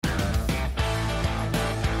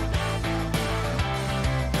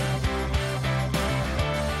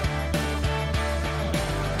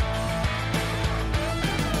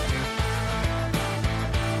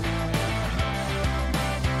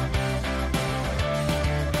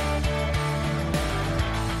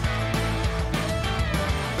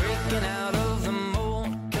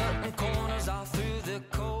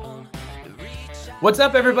What's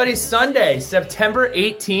up, everybody? Sunday, September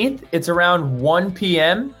 18th. It's around 1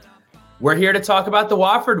 p.m. We're here to talk about the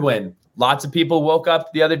Wofford win. Lots of people woke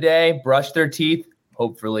up the other day, brushed their teeth,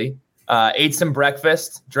 hopefully, ate some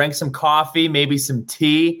breakfast, drank some coffee, maybe some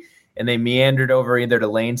tea, and they meandered over either to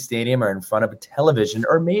Lane Stadium or in front of a television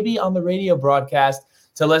or maybe on the radio broadcast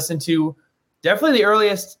to listen to definitely the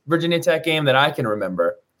earliest Virginia Tech game that I can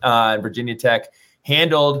remember. Virginia Tech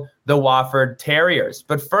handled the Wofford Terriers.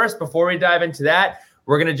 But first, before we dive into that,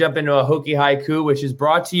 we're going to jump into a Hokie Haiku, which is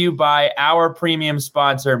brought to you by our premium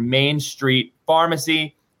sponsor, Main Street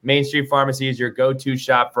Pharmacy. Main Street Pharmacy is your go-to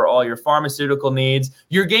shop for all your pharmaceutical needs,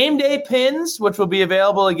 your game day pins, which will be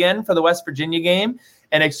available again for the West Virginia game,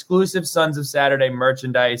 and exclusive Sons of Saturday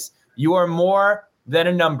merchandise. You are more than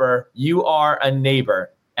a number. You are a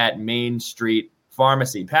neighbor at Main Street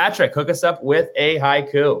Pharmacy. Patrick, hook us up with a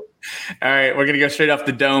haiku. All right, we're going to go straight off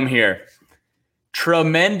the dome here.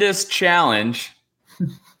 Tremendous challenge.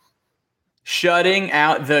 Shutting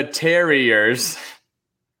out the Terriers.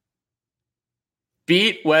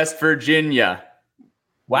 Beat West Virginia.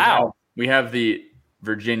 Wow. We have the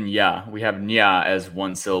Virginia. We have nya as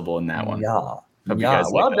one syllable in that one. Yeah.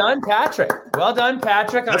 Well done, Patrick. Well done,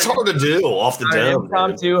 Patrick. That's hard to do off the dome.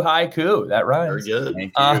 Impromptu haiku. That rhymes. Very good.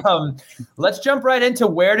 Thank you. Let's jump right into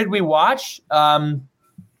where did we watch?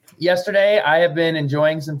 Yesterday, I have been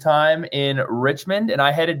enjoying some time in Richmond, and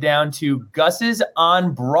I headed down to Gus's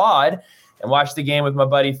on Broad and watched the game with my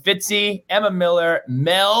buddy Fitzy, Emma Miller,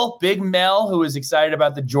 Big Mel, who was excited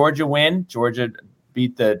about the Georgia win. Georgia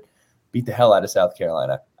beat the hell out of South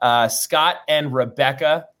Carolina. Scott and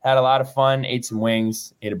Rebecca had a lot of fun, ate some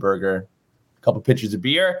wings, ate a burger, a couple pitchers of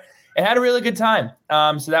beer, and had a really good time.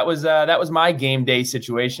 So that was my game day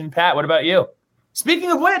situation. Pat, what about you?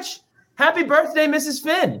 Speaking of which, happy birthday, Mrs.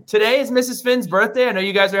 Finn. Today is Mrs. Finn's birthday. I know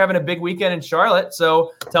you guys are having a big weekend in Charlotte,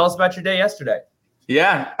 so tell us about your day yesterday.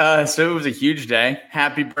 Yeah, so it was a huge day.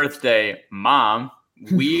 Happy birthday, Mom.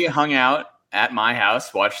 We hung out at my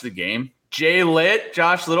house, watched the game. Jay Litt,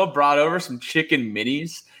 Josh Little brought over some chicken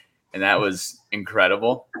minis, and that was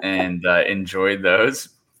incredible, and enjoyed those.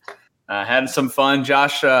 Had some fun.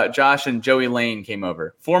 Josh and Joey Lane came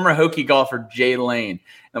over. Former Hokie golfer Jay Lane.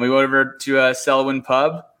 And we went over to Selwyn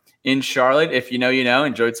Pub in Charlotte. If you know, you know.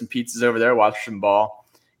 Enjoyed some pizzas over there, watched some ball,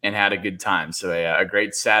 and had a good time. So a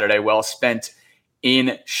great Saturday, well spent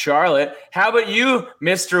in Charlotte. How about you,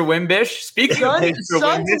 Mr. Wimbish? Speaking of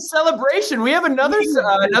Sons of celebration, we have another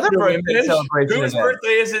birthday celebration. Whose birthday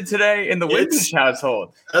is it today in the Wimbish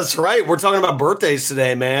household? That's right. We're talking about birthdays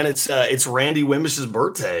today, man. It's Randy Wimbish's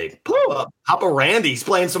birthday. Papa Randy's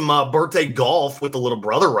playing some birthday golf with the little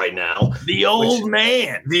brother right now. The old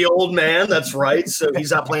man. That's right. So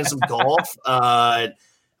he's out playing some golf.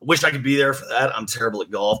 Wish I could be there for that. I'm terrible at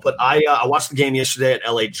golf. But I watched the game yesterday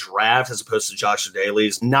at LA Draft as opposed to Joshua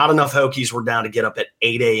Daly's. Not enough Hokies were down to get up at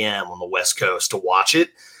 8 a.m. on the West Coast to watch it.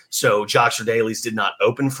 So Joshua Daly's did not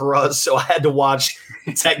open for us. So I had to watch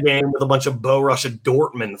the Tech game with a bunch of Borussia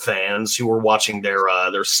Dortmund fans who were watching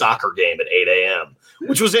their soccer game at 8 a.m.,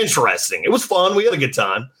 which was interesting. It was fun. We had a good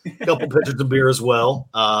time. A couple pitchers of beer as well.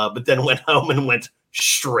 But then went home and went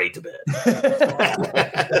straight to bed.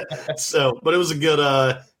 But it was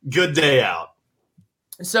a good day out.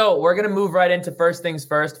 So we're going to move right into First Things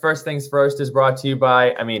First. First Things First is brought to you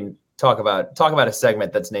by, talk about a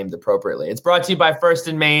segment that's named appropriately. It's brought to you by First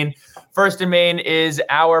and Main. First and Main is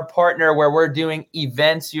our partner where we're doing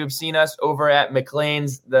events. You have seen us over at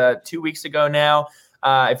McLean's 2 weeks ago now.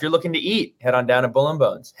 If you're looking to eat, head on down to Bull and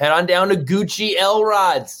Bones. Head on down to Gucci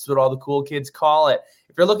L-Rods. That's what all the cool kids call it.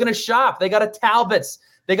 If you're looking to shop, they got a Talbot's.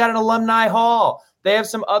 They got an Alumni Hall. They have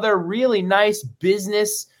some other really nice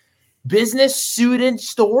business suited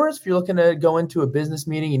stores. If you're looking to go into a business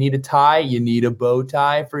meeting, you need a tie, you need a bow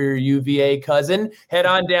tie for your UVA cousin, head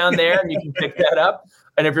on down there and you can pick that up.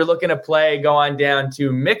 And if you're looking to play, go on down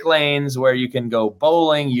to McLean's where you can go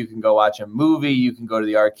bowling, you can go watch a movie, you can go to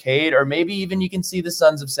the arcade, or maybe even you can see the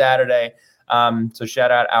Sons of Saturday. So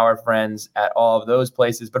shout out our friends at all of those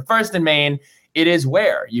places. But First and Main, it is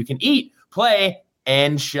where you can eat, play,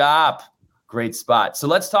 and shop. Great spot. So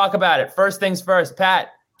let's talk about it. First things first. Pat,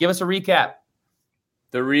 give us a recap.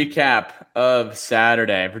 The recap of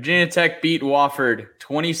Saturday. Virginia Tech beat Wofford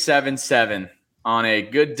 27-7 on a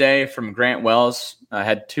good day from Grant Wells.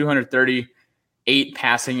 Had 238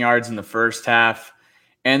 passing yards in the first half.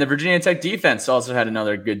 And the Virginia Tech defense also had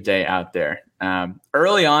another good day out there.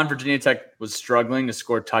 Early on, Virginia Tech was struggling to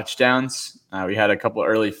score touchdowns. We had a couple of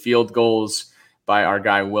early field goals by our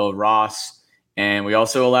guy Will Ross. And we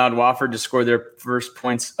also allowed Wofford to score their first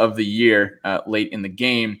points of the year late in the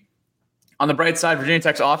game. On the bright side, Virginia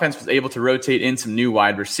Tech's offense was able to rotate in some new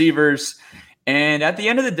wide receivers And at the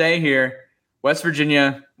end of the day here, West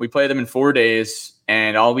Virginia, we play them in 4 days,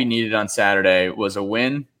 and all we needed on Saturday was a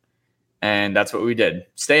win, and that's what we did.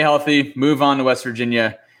 Stay healthy, move on to West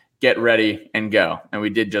Virginia, get ready, and go. And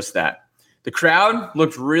we did just that. The crowd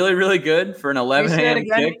looked really, really good for an 11 a.m.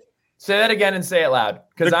 kick. Say that again and say it loud,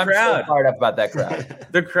 because I'm so fired up about that crowd.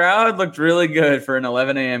 The crowd looked really good for an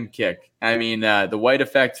 11 a.m. kick. I mean, the White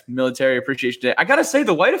Effect Military Appreciation Day. I gotta say,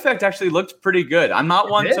 the White Effect actually looked pretty good. I'm not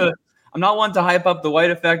one to hype up the White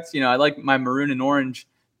Effect. I like my maroon and orange,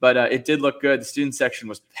 but it did look good. The student section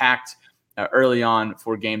was packed early on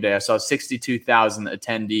for game day. I saw 62,000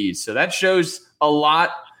 attendees, so that shows a lot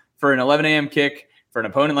for an 11 a.m. kick for an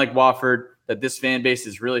opponent like Wofford. That this fan base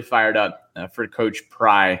is really fired up for Coach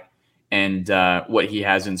Pry and what he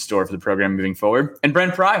has in store for the program moving forward. And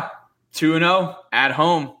Brent Pry, 2-0 at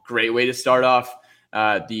home. Great way to start off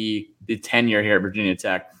the tenure here at Virginia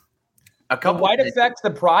Tech. A couple White Effect,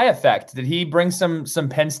 the Pry effect. Did he bring some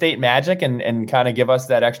Penn State magic and kind of give us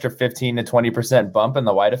that extra 15 to 20% bump in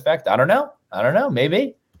the White Effect? I don't know.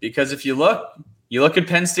 Maybe. Because if you look at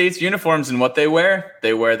Penn State's uniforms and what they wear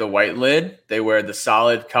the white lid, they wear the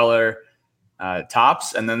solid color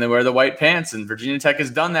tops, and then they wear the white pants. And Virginia Tech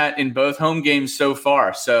has done that in both home games so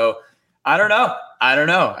far. So I don't know.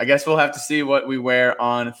 I guess we'll have to see what we wear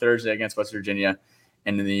on Thursday against West Virginia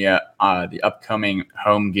and in the upcoming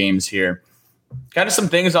home games here. Kind of some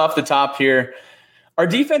things off the top here. Our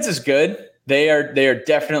defense is good. They are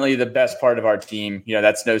definitely the best part of our team.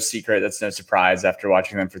 That's no secret. That's no surprise after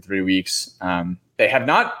watching them for 3 weeks. They have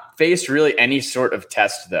not faced really any sort of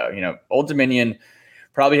test, though. Old Dominion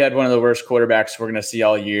probably had one of the worst quarterbacks we're going to see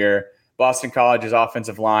all year. Boston College's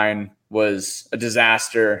offensive line was a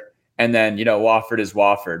disaster. And then, Wofford is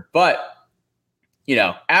Wofford. But,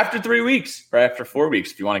 after 3 weeks, or after 4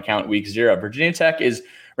 weeks, if you want to count week 0, Virginia Tech is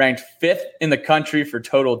ranked 5th in the country for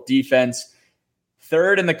total defense,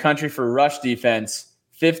 3rd in the country for rush defense,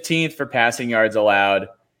 15th for passing yards allowed,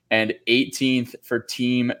 and 18th for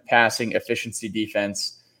team passing efficiency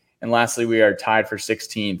defense. And lastly, we are tied for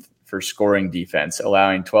 16th for scoring defense,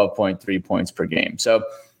 allowing 12.3 points per game. So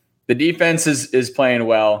the defense is playing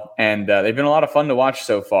well, and they've been a lot of fun to watch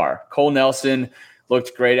so far. Cole Nelson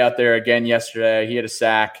looked great out there again yesterday. He had a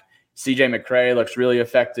sack. CJ McCray looks really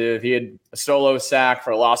effective. He had a solo sack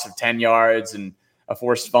for a loss of 10 yards and a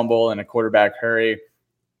forced fumble and a quarterback hurry.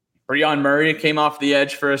 Breon Murray came off the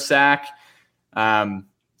edge for a sack.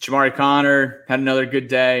 Shamari Connor had another good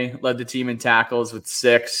day, led the team in tackles with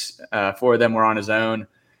 6. 4 of them were on his own.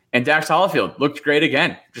 And Dax Hollifield looked great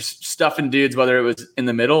again, just stuffing dudes, whether it was in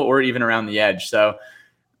the middle or even around the edge. So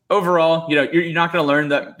overall, you're not going to learn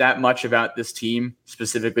that much about this team,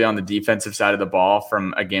 specifically on the defensive side of the ball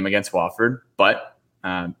from a game against Wofford. But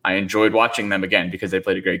I enjoyed watching them again because they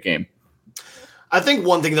played a great game. I think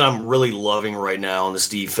one thing that I'm really loving right now on this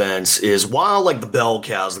defense is while the bell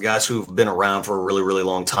cows, the guys who've been around for a really, really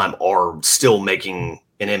long time are still making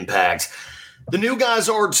an impact, the new guys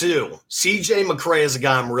are too. CJ McCray is a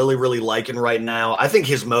guy I'm really, really liking right now. I think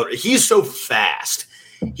his motor, he's so fast.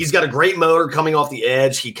 He's got a great motor coming off the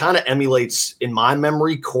edge. He kind of emulates, in my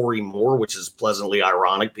memory, Corey Moore, which is pleasantly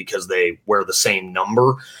ironic because they wear the same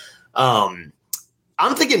number.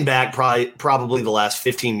 I'm thinking back probably the last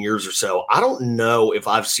 15 years or so. I don't know if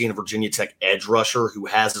I've seen a Virginia Tech edge rusher who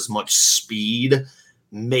has as much speed.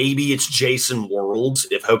 Maybe it's Jason Worlds,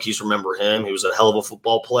 if Hokies remember him. He was a hell of a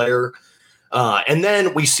football player. And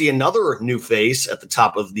then we see another new face at the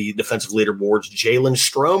top of the defensive leaderboards, Jalen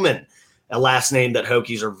Stroman, a last name that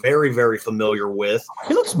Hokies are very, very familiar with.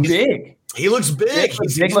 He looks big. He looks big.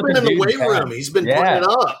 He's been in the weight room. He's been putting it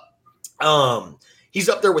up. He's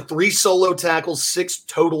up there with 3 solo tackles, 6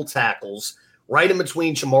 total tackles, right in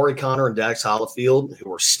between Shamari Connor and Dax Hollifield,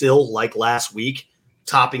 who are still, like last week,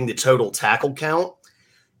 topping the total tackle count.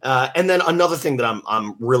 And then another thing that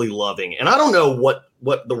I'm really loving, and I don't know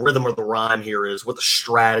what the rhythm or the rhyme here is, what the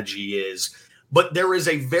strategy is, but there is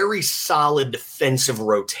a very solid defensive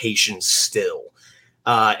rotation still.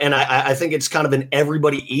 And I think it's kind of an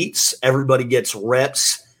everybody eats, everybody gets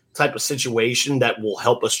reps type of situation that will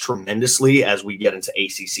help us tremendously as we get into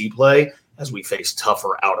ACC play, as we face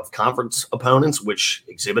tougher out-of-conference opponents, which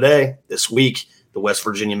Exhibit A this week, the West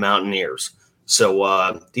Virginia Mountaineers.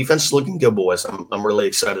 So defense is looking good, boys. I'm really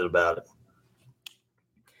excited about it.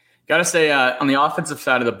 Got to say, on the offensive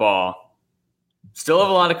side of the ball, still have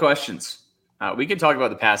a lot of questions. We can talk about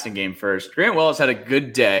the passing game first. Grant Wells had a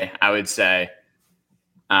good day, I would say.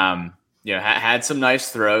 Had some nice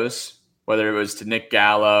throws, whether it was to Nick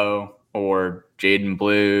Gallo or Jaden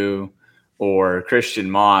Blue or Christian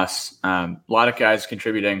Moss. A lot of guys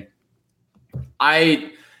contributing.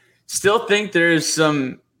 I still think there's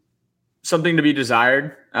some something to be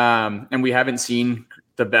desired. And we haven't seen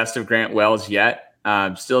the best of Grant Wells yet.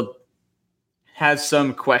 Still has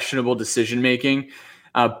some questionable decision-making,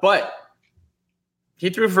 but he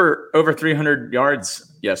threw for over 300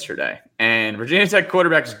 yards yesterday. And Virginia Tech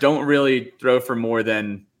quarterbacks don't really throw for more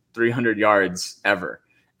than 300 yards ever.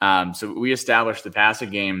 So we established the passing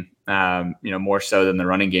game, more so than the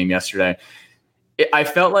running game yesterday. I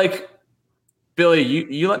felt like, Billy,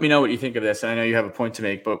 you let me know what you think of this, and I know you have a point to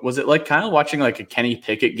make, but was it like kind of watching like a Kenny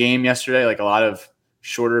Pickett game yesterday, like a lot of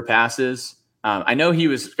shorter passes? I know he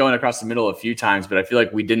was going across the middle a few times, but I feel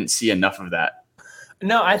like we didn't see enough of that.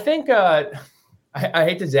 No, I think I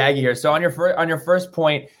hate to zag you here. So on your first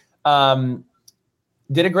point,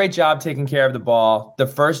 did a great job taking care of the ball. The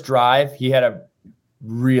first drive, he had a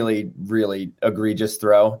really, really egregious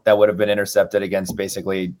throw that would have been intercepted against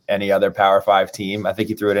basically any other Power 5 team. I think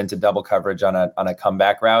he threw it into double coverage on a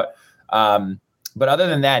comeback route. But other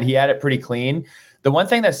than that, he had it pretty clean. The one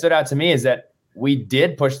thing that stood out to me is that we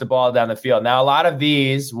did push the ball down the field. Now, a lot of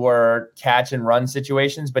these were catch and run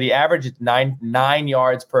situations, but he averaged nine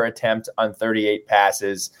yards per attempt on 38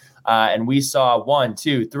 passes. And we saw 1,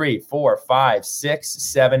 2, 3, 4, 5, 6,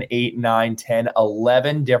 7, 8, 9, 10,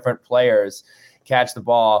 11 different players catch the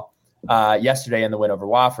ball yesterday in the win over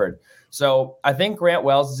Wofford. So I think Grant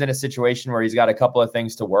Wells is in a situation where he's got a couple of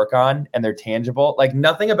things to work on, and they're tangible. Like,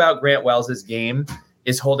 nothing about Grant Wells' game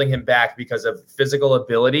is holding him back because of physical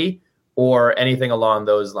ability or anything along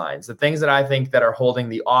those lines. The things that I think that are holding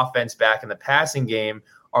the offense back in the passing game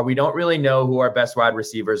are we don't really know who our best wide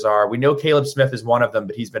receivers are. We know Caleb Smith is one of them,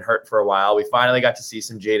 but he's been hurt for a while. We finally got to see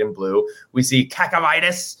some Jaden Blue. We see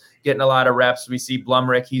Kakavitis getting a lot of reps. We see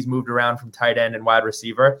Blumrick. He's moved around from tight end and wide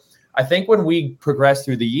receiver. I think when we progress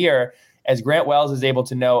through the year, as Grant Wells is able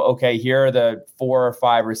to know, okay, here are the 4 or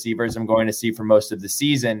 5 receivers I'm going to see for most of the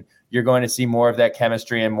season, you're going to see more of that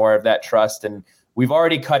chemistry and more of that trust. And we've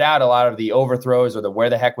already cut out a lot of the overthrows or the where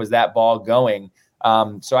the heck was that ball going.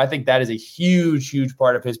 So I think that is a huge, huge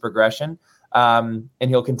part of his progression. And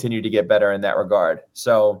he'll continue to get better in that regard.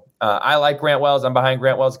 So I like Grant Wells. I'm behind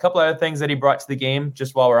Grant Wells. A couple other things that he brought to the game,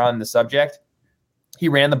 just while we're on the subject. He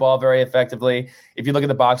ran the ball very effectively. If you look at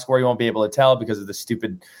the box score, you won't be able to tell because of the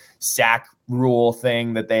stupid sack rule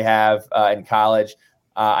thing that they have in college.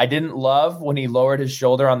 I didn't love when he lowered his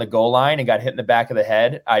shoulder on the goal line and got hit in the back of the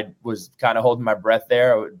head. I was kind of holding my breath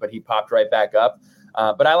there, but he popped right back up.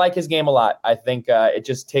 But I like his game a lot. I think it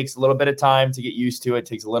just takes a little bit of time to get used to it. It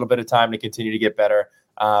takes a little bit of time to continue to get better.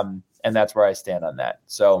 And that's where I stand on that.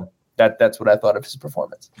 So that's what I thought of his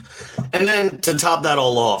performance. And then to top that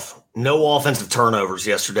all off, no offensive turnovers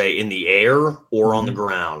yesterday in the air or on the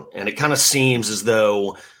ground. And it kind of seems as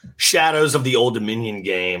though shadows of the Old Dominion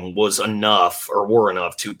game were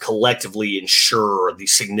enough to collectively ensure the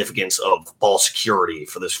significance of ball security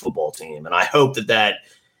for this football team. And I hope that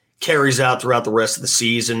carries out throughout the rest of the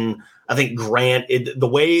season. I think Grant, the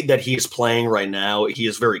way that he is playing right now, he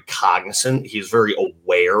is very cognizant. He is very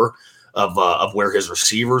aware of where his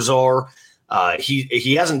receivers are.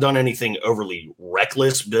 He hasn't done anything overly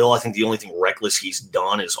reckless, Bill. I think the only thing reckless he's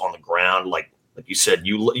done is on the ground. Like you said,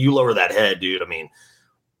 you lower that head, dude. I mean,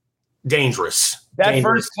 dangerous.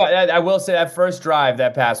 I will say that first drive,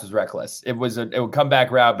 that pass was reckless. It would come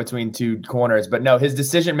back route between two corners, but no, his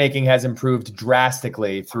decision making has improved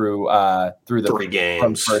drastically through the 3 games,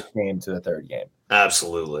 from first game to the third game.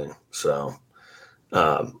 Absolutely. So,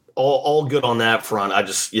 all good on that front. I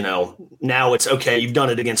just, now it's okay. You've done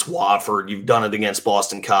it against Wofford. You've done it against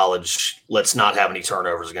Boston College. Let's not have any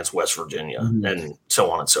turnovers against West Virginia and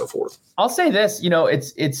so on and so forth. I'll say this,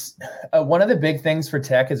 it's one of the big things for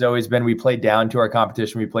Tech has always been we play down to our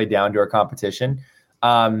competition.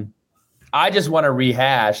 I just want to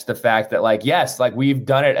rehash the fact that, yes, we've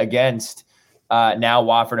done it against now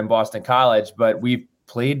Wofford and Boston College, but we've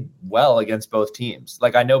played well against both teams.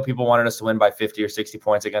 I know people wanted us to win by 50 or 60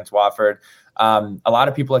 points against Wofford. A lot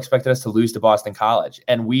of people expected us to lose to Boston College,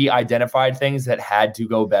 and we identified things that had to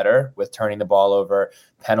go better with turning the ball over,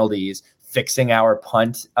 penalties, fixing our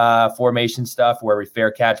punt formation stuff where we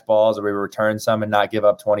fair catch balls or we return some and not give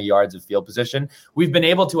up 20 yards of field position. We've been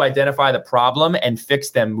able to identify the problem and fix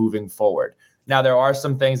them moving forward. Now, there are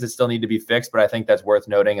some things that still need to be fixed, but I think that's worth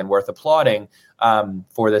noting and worth applauding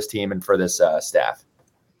for this team and for this staff.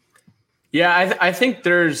 Yeah, I think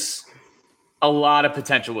there's a lot of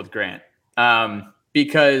potential with Grant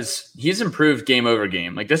because he's improved game over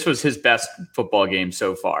game. This was his best football game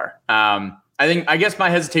so far. I guess my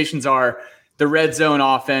hesitations are the red zone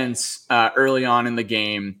offense early on in the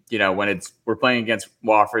game, when we're playing against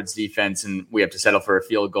Wofford's defense and we have to settle for a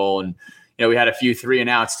field goal. And, we had a few 3 and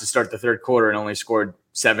outs to start the third quarter and only scored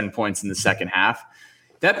 7 points in the second half.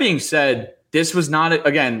 That being said, this was not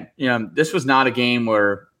a game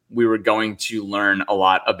where we were going to learn a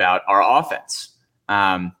lot about our offense.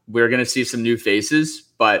 We're going to see some new faces,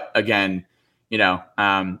 but again,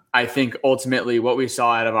 I think ultimately what we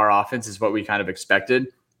saw out of our offense is what we kind of expected.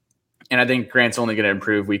 And I think Grant's only going to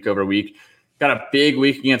improve week over week. Got a big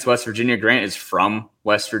week against West Virginia. Grant is from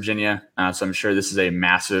West Virginia, so I'm sure this is a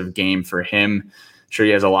massive game for him. I'm sure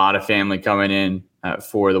he has a lot of family coming in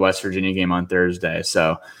for the West Virginia game on Thursday.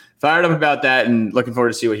 So fired up about that and looking forward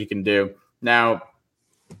to see what he can do. Now,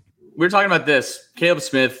 we were talking about this. Caleb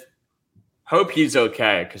Smith, hope he's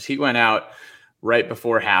okay because he went out right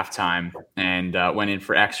before halftime and went in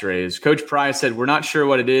for x-rays. Coach Pry said, we're not sure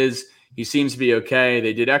what it is. He seems to be okay.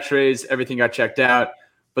 They did x-rays. Everything got checked out,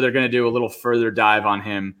 but they're going to do a little further dive on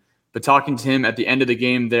him. But talking to him at the end of the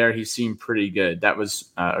game there, he seemed pretty good. That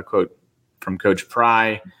was a quote from Coach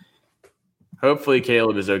Pry. Hopefully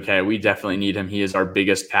Caleb is okay. We definitely need him. He is our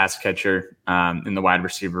biggest pass catcher in the wide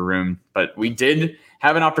receiver room. But we did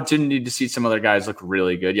have an opportunity to see some other guys look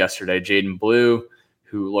really good yesterday. Jaden Blue,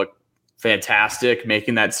 who looked fantastic,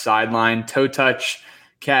 making that sideline toe touch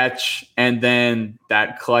catch, and then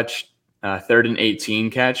that clutch 3rd and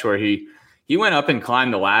 18 catch where he went up and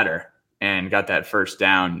climbed the ladder and got that first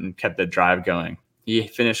down and kept the drive going. He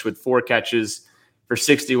finished with 4 catches for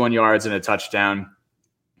 61 yards and a touchdown.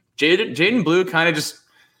 Jaden Blue kind of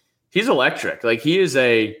he's electric. Like he's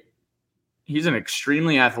an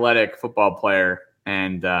extremely athletic football player,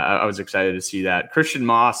 and I was excited to see that. Christian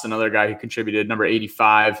Moss, another guy who contributed, number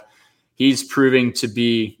 85. He's proving to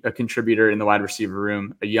be a contributor in the wide receiver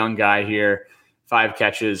room, a young guy here, 5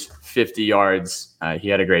 catches, 50 yards. He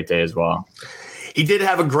had a great day as well. He did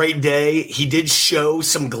have a great day. He did show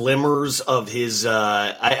some glimmers of his,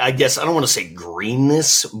 I guess, I don't want to say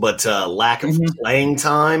greenness, but lack of playing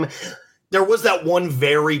time. There was that one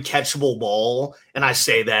very catchable ball, and I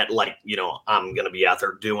say that like, I'm going to be out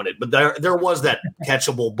there doing it. But there was that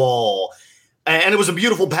catchable ball. And it was a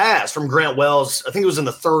beautiful pass from Grant Wells. I think it was in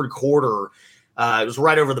the 3rd quarter. It was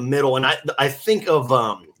right over the middle. And I think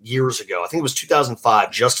of years ago, I think it was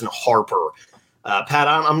 2005, Justin Harper. Pat,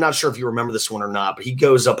 I'm not sure if you remember this one or not, but he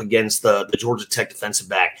goes up against the Georgia Tech defensive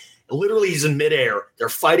back. Literally, he's in midair. They're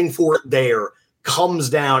fighting for it there,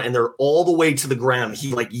 comes down, and they're all the way to the ground.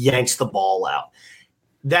 He yanks the ball out.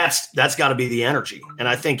 That's got to be the energy. And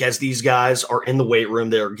I think as these guys are in the weight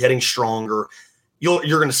room, they're getting stronger. You're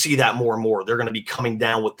going to see that more and more. They're going to be coming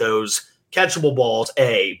down with those catchable balls,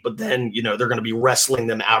 but then they're going to be wrestling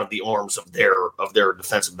them out of the arms of their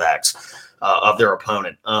defensive backs, of their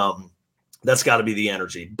opponent. That's got to be the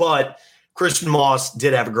energy. But Christian Moss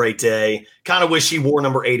did have a great day. Kind of wish he wore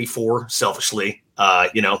number 84. Selfishly,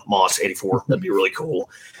 Moss 84. That'd be really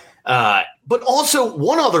cool. But also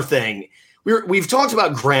one other thing, we've talked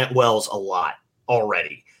about Grant Wells a lot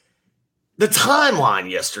already. The timeline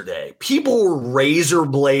yesterday, people were razor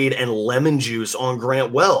blade and lemon juice on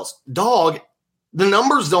Grant Wells. Dog, the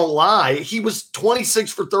numbers don't lie. He was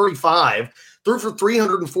 26 for 35, threw for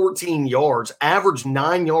 314 yards, averaged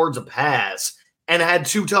 9 yards a pass, and had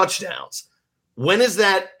 2 touchdowns. When has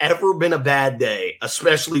that ever been a bad day,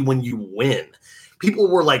 especially when you win? People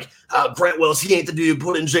were like, Grant Wells, he ain't the dude,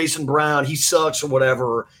 put in Jason Brown, he sucks or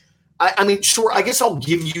whatever. I mean, sure, I guess I'll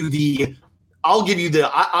give you the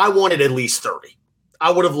I wanted at least 30.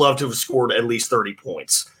 I would have loved to have scored at least 30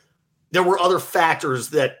 points. There were other factors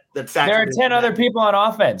that factored. There are 10 other people on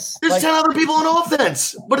offense. There's 10 other people on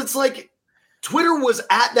offense. But it's like Twitter was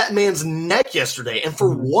at that man's neck yesterday. And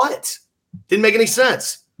for what? Didn't make any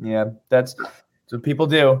sense. Yeah, that's what people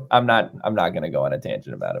do. I'm not going to go on a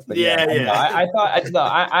tangent about it. But I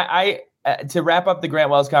thought to wrap up the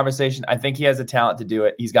Grant Wells conversation, I think he has the talent to do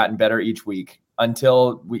it. He's gotten better each week.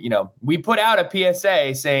 Until we put out a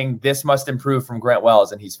PSA saying this must improve from Grant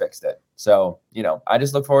Wells, and he's fixed it. So, I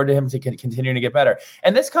just look forward to him to continuing to get better.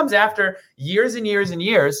 And this comes after years and years and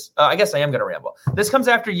years. I guess I am going to ramble. This comes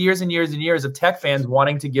after years and years and years of Tech fans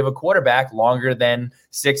wanting to give a quarterback longer than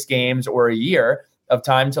 6 games or a year of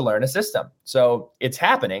time to learn a system. So it's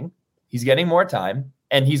happening. He's getting more time,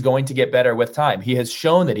 and he's going to get better with time. He has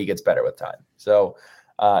shown that he gets better with time. So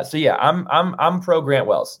yeah, I'm pro Grant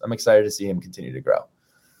Wells. I'm excited to see him continue to grow.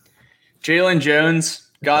 Jalen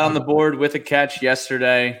Jones got on the board with a catch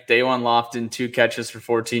yesterday. Dawan Lofton, 2 catches for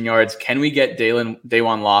 14 yards. Can we get Dawan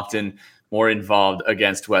Lofton more involved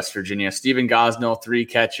against West Virginia? Stephen Gosnell, 3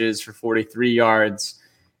 catches for 43 yards.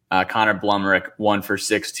 Connor Blumerick, 1 for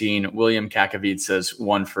 16. William Kakavitsas,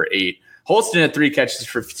 1 for 8. Holston had 3 catches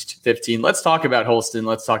for 15. Let's talk about Holston.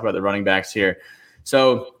 Let's talk about the running backs here.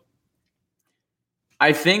 So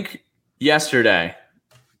I think yesterday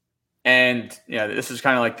And this is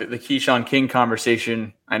kind of like the Keyshawn King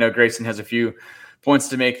conversation. I know Grayson has a few points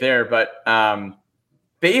to make there, but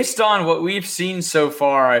based on what we've seen so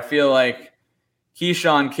far, I feel like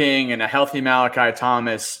Keyshawn King and a healthy Malachi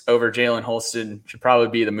Thomas over Jalen Holston should probably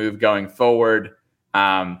be the move going forward.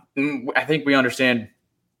 I think we understand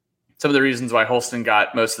some of the reasons why Holston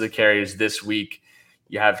got most of the carries this week.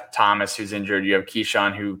 You have Thomas, who's injured. You have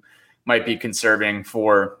Keyshawn, who might be conserving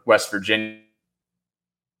for West Virginia.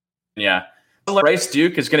 Yeah. Bryce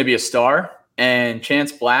Duke is going to be a star, and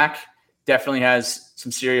Chance Black definitely has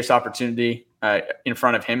some serious opportunity in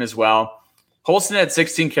front of him as well. Holston had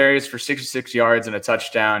 16 carries for 66 yards and a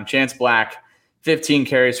touchdown. Chance Black, 15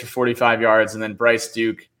 carries for 45 yards. And then Bryce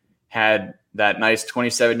Duke had that nice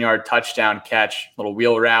 27-yard touchdown catch, little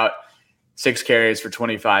wheel route, 6 carries for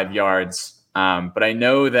 25 yards. But I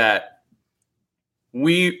know that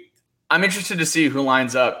I'm interested to see who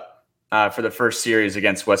lines up for the first series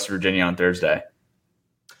against West Virginia on Thursday.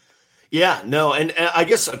 Yeah, no, and I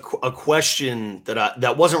guess a question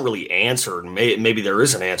that wasn't really answered, maybe there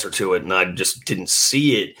is an answer to it, and I just didn't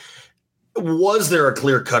see it. Was there a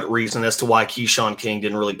clear-cut reason as to why Keyshawn King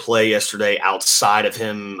didn't really play yesterday outside of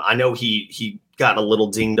him? I know he got a little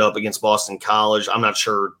dinged up against Boston College. I'm not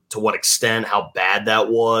sure to what extent, how bad that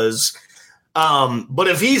was. But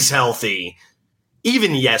if he's healthy,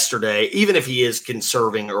 even yesterday, even if he is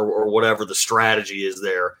conserving or whatever the strategy is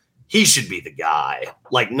there, he should be the guy,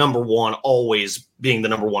 like number one, always being the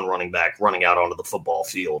number one running back running out onto the football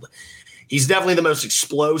field. He's definitely the most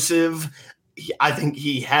explosive. I think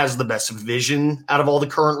he has the best vision out of all the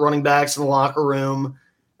current running backs in the locker room.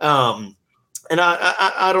 And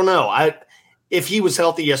I don't know. If he was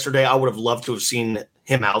healthy yesterday, I would have loved to have seen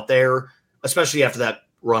him out there, especially after that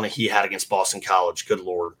run he had against Boston College. Good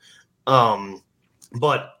Lord.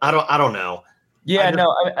 But I don't know. Yeah,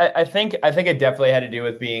 I think it definitely had to do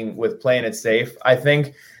with playing it safe. I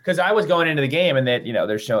think because I was going into the game and that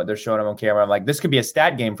they're showing him on camera. I'm like, this could be a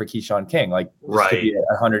stat game for Keyshawn King. Like, this could be a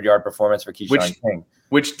 100-yard performance for Keyshawn King,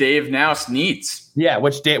 which Dave Nouse needs. Yeah,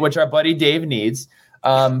 which our buddy Dave needs.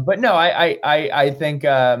 But no, I think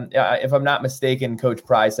if I'm not mistaken, Coach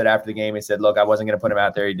Pry said after the game, he said, "Look, I wasn't going to put him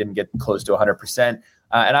out there. He didn't get close to 100%,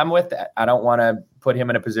 and I'm with that. I don't want to put him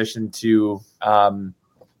in a position to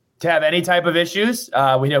have any type of issues.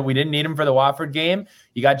 We know we didn't need him for the Wofford game.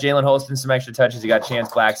 You got Jalen Holston some extra touches. You got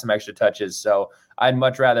Chance Black some extra touches. So I'd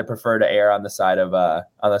much rather prefer to err on the side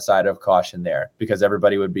of caution there, because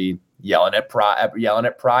everybody would be yelling at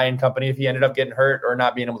Pry and company if he ended up getting hurt or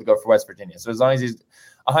not being able to go for West Virginia. So as long as he's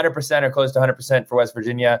 100% or close to 100% for West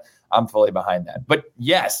Virginia, I'm fully behind that. But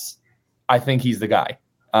yes, I think he's the guy.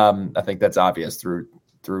 I think that's obvious through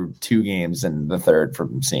 2 games and the third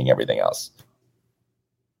from seeing everything else.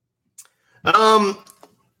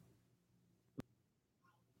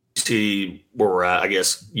 See where we're at. I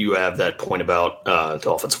guess you have that point about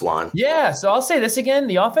the offensive line. Yeah, so I'll say this again.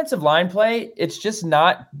 The offensive line play, it's just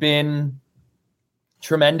not been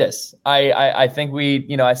tremendous. I think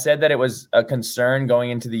I said that it was a concern going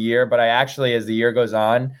into the year, but I actually, as the year goes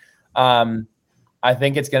on, I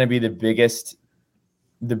think it's going to be the biggest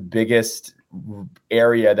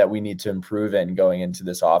area that we need to improve in going into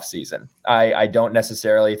this offseason. I don't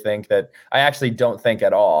necessarily think that – I actually don't think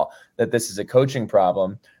at all that this is a coaching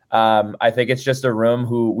problem. I think it's just a room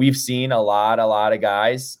who we've seen a lot of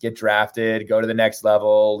guys get drafted, go to the next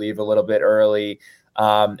level, leave a little bit early.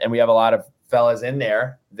 And we have a lot of fellas in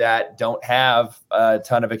there that don't have a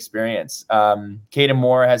ton of experience. Caden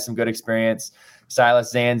Moore has some good experience.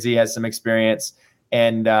 Silas Zanzi has some experience.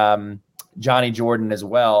 And Johnny Jordan as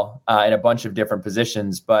well in a bunch of different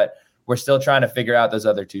positions. But we're still trying to figure out those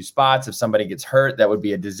other 2 spots. If somebody gets hurt, that would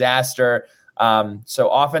be a disaster. So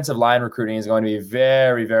offensive line recruiting is going to be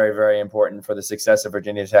very, very, very important for the success of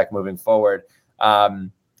Virginia Tech moving forward.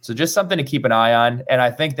 So just something to keep an eye on. And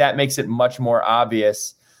I think that makes it much more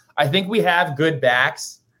obvious. I think we have good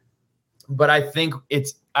backs, but I think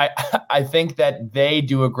I think that they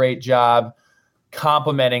do a great job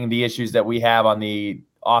complementing the issues that we have on the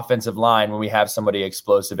offensive line when we have somebody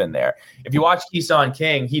explosive in there. If you watch Keyshawn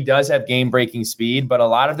King, he does have game-breaking speed, but a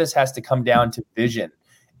lot of this has to come down to vision.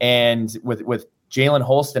 And with Jalen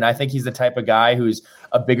Holston, I think he's the type of guy who's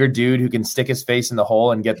a bigger dude who can stick his face in the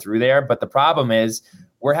hole and get through there. But the problem is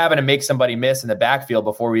we're having to make somebody miss in the backfield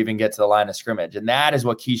before we even get to the line of scrimmage. And that is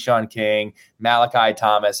what Keyshawn King, Malachi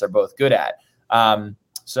Thomas are both good at.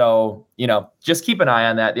 So, just keep an eye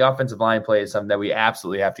on that. The offensive line play is something that we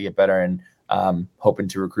absolutely have to get better in. Hoping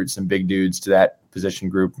to recruit some big dudes to that position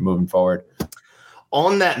group moving forward.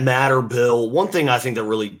 On that matter, Bill, one thing I think that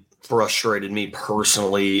really frustrated me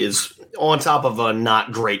personally is on top of a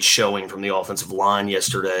not great showing from the offensive line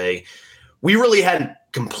yesterday, we really hadn't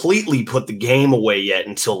completely put the game away yet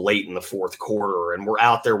until late in the fourth quarter. And we're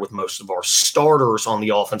out there with most of our starters on the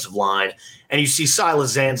offensive line. And you see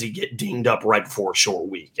Silas Zanzi get dinged up right before a short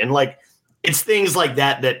week. And like, it's things like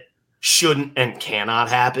that that shouldn't and cannot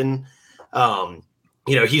happen.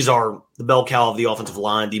 He's the bell cow of the offensive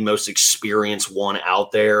line, the most experienced one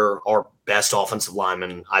out there, our best offensive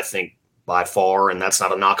lineman, I think, by far. And that's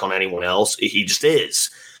not a knock on anyone else. He just is.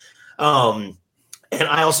 And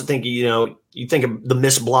I also think, you think of the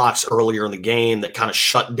missed blocks earlier in the game that kind of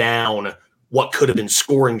shut down what could have been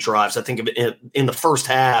scoring drives. I think of it in the first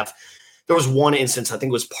half, there was one instance, I think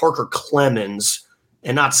it was Parker Clemens,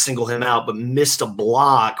 and not to single him out, but missed a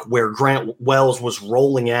block where Grant Wells was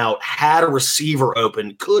rolling out, had a receiver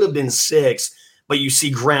open, could have been 6, but you see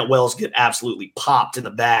Grant Wells get absolutely popped in the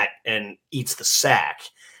back and eats the sack.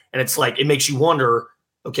 And it's like, it makes you wonder,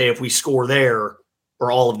 okay, if we score there,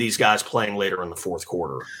 are all of these guys playing later in the fourth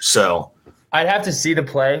quarter? So I'd have to see the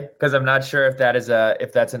play because I'm not sure if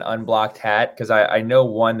that's an unblocked hat, because I know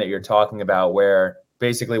one that you're talking about where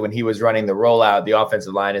basically when he was running the rollout, the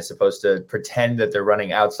offensive line is supposed to pretend that they're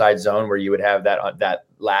running outside zone where you would have that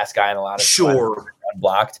last guy in a lot of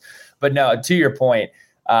unblocked. But no, to your point,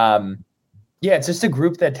 it's just a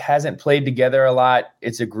group that hasn't played together a lot.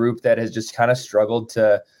 It's a group that has just kind of struggled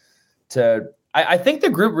to I think the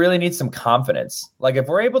group really needs some confidence. Like if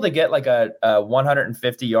we're able to get like a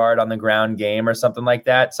 150 yard on the ground game or something like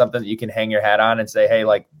that, something that you can hang your hat on and say, hey,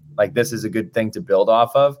 like this is a good thing to build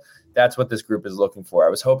off of. That's what this group is looking for. I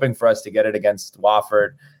was hoping for us to get it against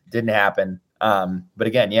Wofford. Didn't happen. But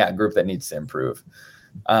again, a group that needs to improve.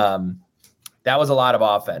 That was a lot of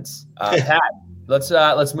offense. Pat,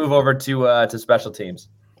 let's move over to special teams.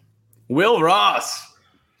 Will Ross.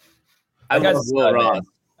 I love Will Ross.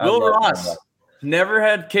 Will Ross never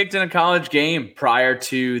had kicked in a college game prior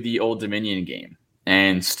to the Old Dominion game.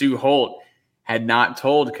 And Stu Holt had not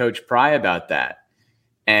told Coach Pry about that.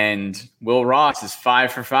 And Will Ross is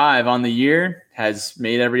 5 for 5 on the year, has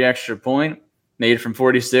made every extra point, made from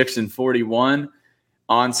 46 and 41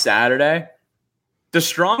 on Saturday. The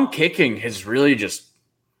strong kicking has really just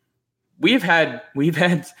we've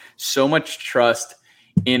had so much trust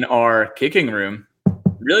in our kicking room,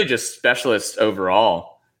 really just specialists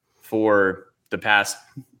overall for the past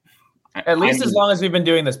as long as we've been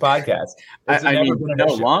doing this podcast.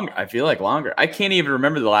 Longer. I feel like longer. I can't even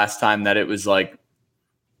remember the last time that it was like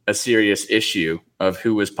a serious issue of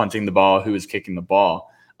who was punting the ball, who was kicking the ball.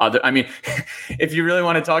 If you really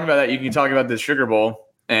want to talk about that, you can talk about the Sugar Bowl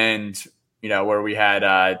and, where we had,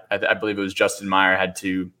 I believe it was Justin Meyer had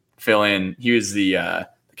to fill in. He was the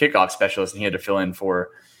kickoff specialist and he had to fill in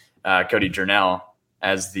for Cody Jernell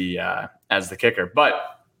as the kicker. But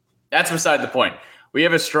that's beside the point. We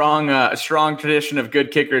have a strong tradition of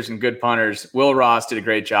good kickers and good punters. Will Ross did a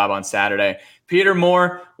great job on Saturday. Peter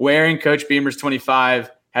Moore, wearing Coach Beamer's 25,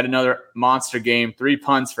 had another monster game, 3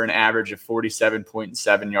 punts for an average of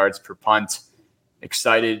 47.7 yards per punt.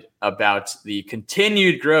 Excited about the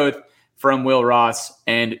continued growth from Will Ross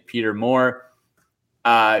and Peter Moore.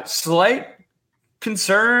 Slight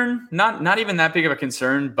concern, not even that big of a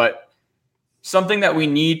concern, but something that we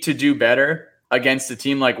need to do better against a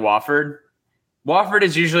team like Wofford. Wofford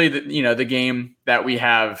is usually the game that we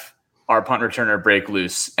have our punt returner break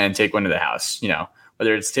loose and take one to the house.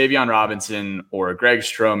 Whether it's Tavion Robinson or Greg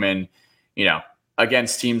Stroman,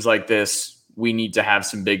 against teams like this, we need to have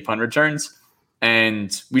some big punt returns.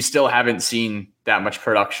 And we still haven't seen that much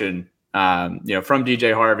production, from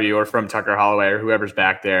DJ Harvey or from Tucker Holloway or whoever's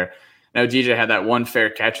back there. Now, DJ had that one fair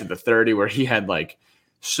catch at the 30 where he had like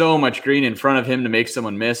so much green in front of him to make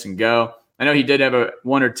someone miss and go. I know he did have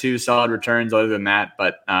 1 or 2 solid returns other than that,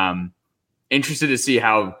 but interested to see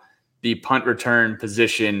how the punt return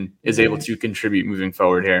position is able to contribute moving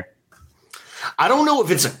forward here. I don't know if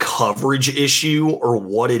it's a coverage issue or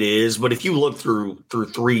what it is, but if you look through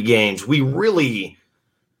 3 games, we really,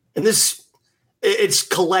 and it's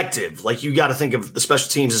collective. Like you got to think of the special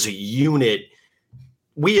teams as a unit.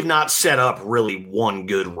 We have not set up really one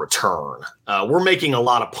good return. We're making a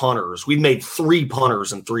lot of punters. We've made 3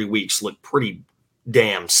 punters in 3 weeks look pretty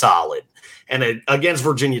damn solid. And against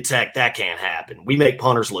Virginia Tech, that can't happen. We make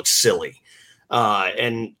punters look silly.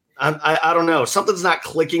 And I don't know. Something's not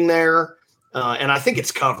clicking there. And I think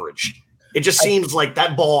it's coverage. It just seems like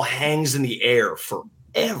that ball hangs in the air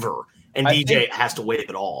forever. And DJ has to wave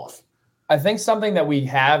it off. I think something that we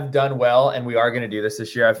have done well, and we are going to do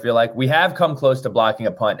this year, I feel like we have come close to blocking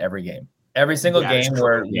a punt every game. Every single game,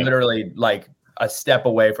 we're literally like a step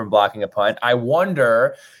away from blocking a punt. I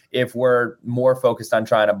wonder if we're more focused on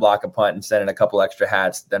trying to block a punt and sending a couple extra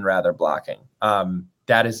hats than rather blocking.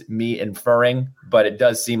 That is me inferring, but it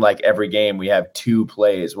does seem like every game we have 2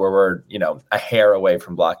 plays where we're, a hair away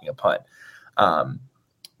from blocking a punt.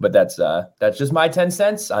 But that's just my 10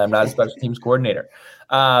 cents. I'm not a special teams coordinator.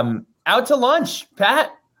 Out to lunch,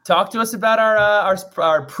 Pat. Talk to us about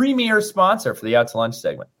our premier sponsor for the Out to Lunch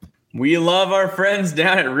segment. We love our friends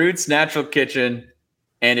down at Roots Natural Kitchen.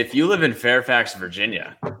 And if you live in Fairfax,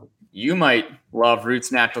 Virginia, you might love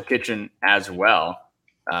Roots Natural Kitchen as well.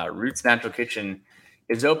 Roots Natural Kitchen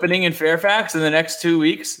is opening in Fairfax in the next 2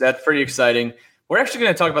 weeks. That's pretty exciting. We're actually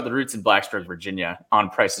going to talk about the Roots in Blacksburg, Virginia on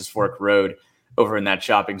Price's Fork Road over in that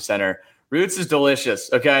shopping center. Roots is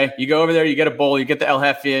delicious, okay? You go over there, you get a bowl, you get the El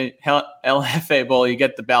Jefe bowl, you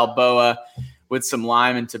get the Balboa with some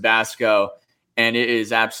lime and Tabasco, and it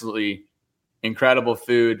is absolutely incredible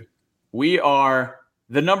food. We are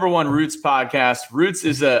the #1 Roots podcast. Roots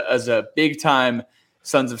is a big-time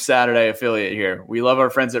Sons of Saturday affiliate here. We love our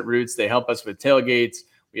friends at Roots. They help us with tailgates.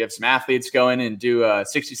 We have some athletes go in and do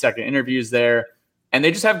 60-second interviews there, and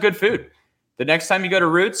they just have good food. The next time you go to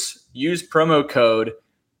Roots, use promo code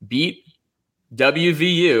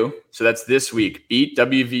BEATWVU. So that's this week.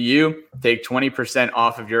 BEATWVU. Take 20%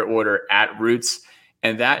 off of your order at Roots.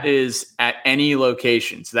 And that is at any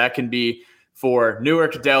location. So that can be for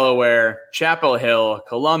Newark, Delaware, Chapel Hill,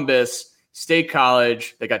 Columbus, State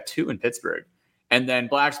College. They got 2 in Pittsburgh. And then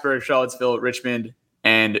Blacksburg, Charlottesville, Richmond,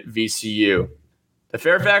 and VCU. The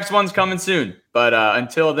Fairfax one's coming soon. But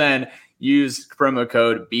until then, use promo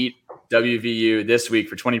code BEATWVU this week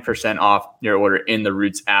for 20% off your order in the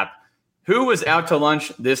Roots app. Who was out to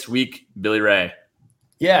lunch this week, Billy Ray?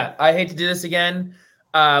 Yeah, I hate to do this again.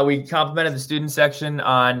 We complimented the student section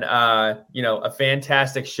on, a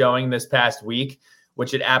fantastic showing this past week,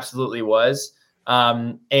 which it absolutely was.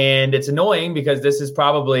 And it's annoying because this is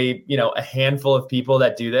probably, a handful of people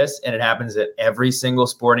that do this, and it happens at every single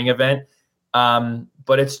sporting event.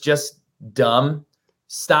 But it's just dumb.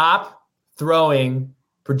 Stop throwing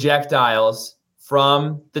projectiles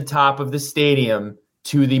from the top of the stadium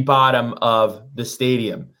to the bottom of the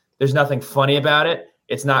stadium. There's nothing funny about it.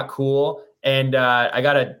 It's not cool. And I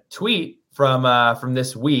got a tweet from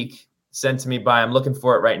this week sent to me by, I'm looking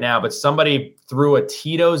for it right now, but somebody threw a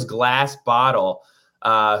Tito's glass bottle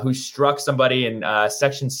who struck somebody in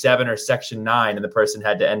section 7 or section 9, and the person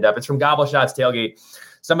had to end up. It's from Gobble Shots Tailgate.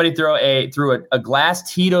 Somebody threw a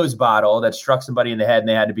glass Tito's bottle that struck somebody in the head, and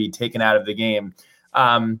they had to be taken out of the game.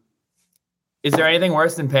 Is there anything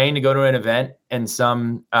worse than paying to go to an event and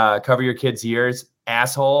some cover your kid's ears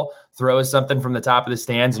asshole throws something from the top of the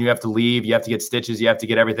stands and you have to leave, you have to get stitches, you have to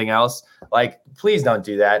get everything else? Like, please don't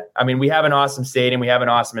do that. I mean, we have an awesome stadium, we have an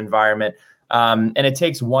awesome environment, and it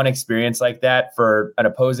takes one experience like that for an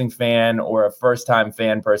opposing fan or a first-time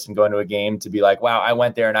fan person going to a game to be like, wow, I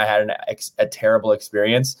went there and I had a terrible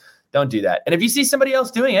experience. Don't do that. And if you see somebody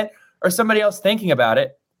else doing it or somebody else thinking about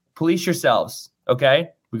it, police yourselves, okay?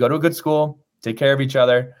 We go to a good school. Take care of each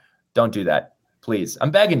other. Don't do that, please.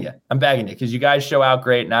 I'm begging you because you guys show out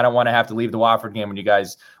great, and I don't want to have to leave the Wofford game when you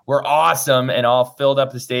guys were awesome and all filled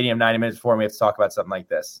up the stadium 90 minutes before we have to talk about something like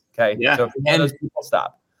this. Okay. Yeah. So if one of those people,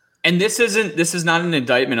 stop. And this is not an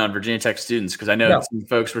indictment on Virginia Tech students, because I know some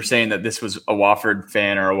folks were saying that this was a Wofford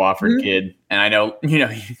fan or a Wofford kid. And I know, you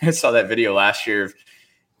guys saw that video last year of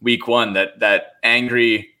week 1, that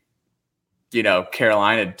angry,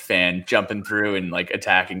 Carolina fan jumping through and like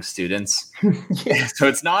attacking students. Yeah. So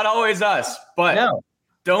it's not always us, but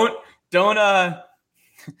don't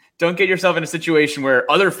get yourself in a situation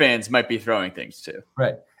where other fans might be throwing things too.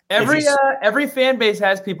 Right. Every fan base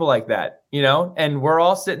has people like that, and we're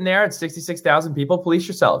all sitting there at 66,000 people. Police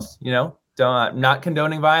yourselves, I'm not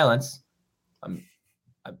condoning violence.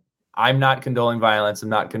 I'm not condoning violence. I'm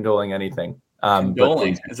not condoning anything.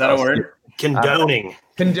 Condoling. Is that a word? Condoning.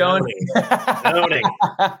 Condoning. Condoning.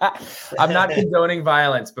 I'm not condoning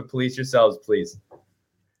violence, but police yourselves, please.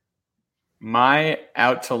 My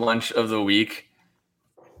out to lunch of the week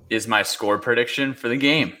is my score prediction for the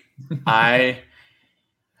game.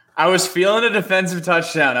 I was feeling a defensive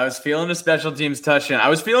touchdown. I was feeling a special teams touchdown. I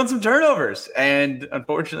was feeling some turnovers, and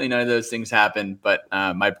unfortunately, none of those things happened. But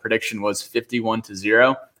my prediction was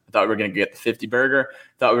 51-0. I thought we were going to get the 50 burger.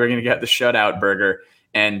 Thought we were going to get the shutout burger.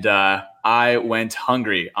 And I went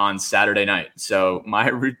hungry on Saturday night. So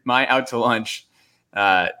my out to lunch,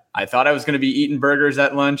 I thought I was going to be eating burgers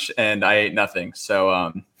at lunch, and I ate nothing.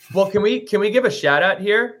 So, well, can we give a shout out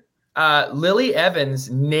here? Lily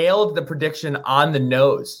Evans nailed the prediction on the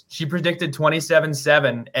nose. She predicted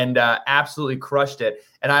 27-7 and absolutely crushed it.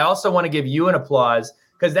 And I also want to give you an applause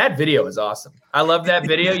because that video is awesome. I love that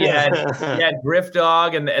video. You had Griff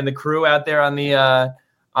Dog and the crew out there on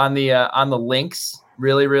the links.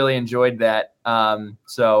 Really, really enjoyed that.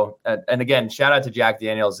 So again, shout out to Jack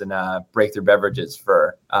Daniels and Breakthrough Beverages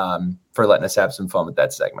for letting us have some fun with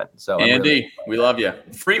that segment. So Andy, we love you.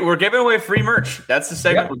 We're giving away free merch. That's the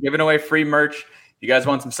segment. Yep. We're giving away free merch. You guys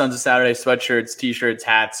want some Sons of Saturday sweatshirts, t-shirts,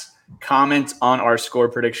 hats? Comment on our score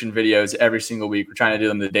prediction videos every single week. We're trying to do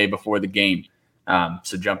them the day before the game.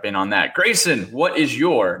 So jump in on that. Grayson, what is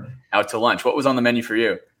your out to lunch? What was on the menu for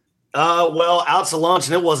you? Well, out to lunch,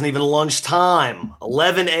 and it wasn't even lunchtime.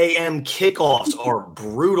 11 a.m. kickoffs are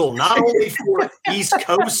brutal, not only for East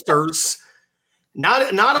Coasters,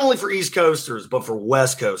 not only for East Coasters, but for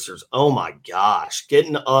West Coasters. Oh my gosh,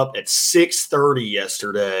 getting up at 6:30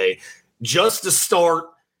 yesterday just to start,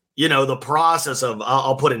 the process of,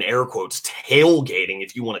 I'll put in air quotes, tailgating,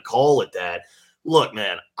 if you want to call it that. Look,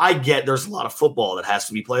 man, I get there's a lot of football that has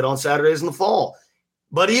to be played on Saturdays in the fall,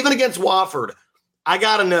 but even against Wofford, I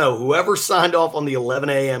got to know whoever signed off on the 11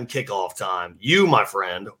 a.m. kickoff time, you, my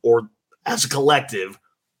friend, or as a collective,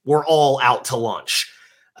 we're all out to lunch.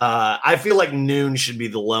 I feel like noon should be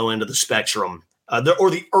the low end of the spectrum, or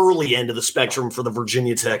the early end of the spectrum for the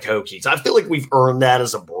Virginia Tech Hokies. I feel like we've earned that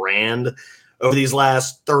as a brand over these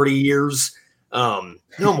last 30 years.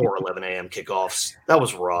 No more 11 a.m. kickoffs. That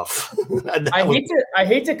was rough. I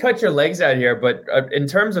hate to cut your legs out here, but in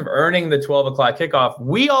terms of earning the 12 o'clock kickoff,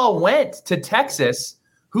 we all went to Texas,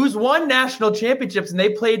 who's won national championships, and they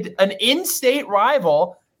played an in-state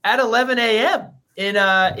rival at 11 a.m. in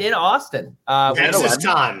Austin.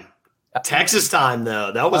 Texas time,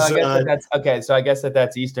 though. That was that's okay. So I guess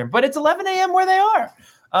that's Eastern, but it's 11 a.m. where they are.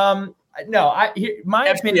 My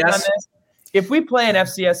opinion on this: if we play an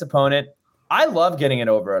FCS opponent, I love getting it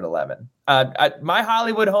over at 11. My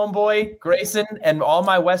Hollywood homeboy Grayson and all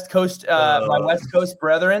my West Coast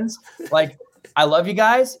brethrens, I love you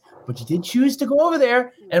guys, but you did choose to go over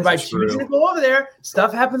there, and by choosing to go over there,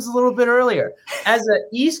 stuff happens a little bit earlier. As an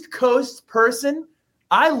East Coast person,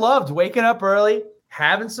 I loved waking up early,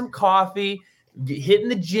 having some coffee, hitting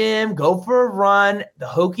the gym, go for a run. The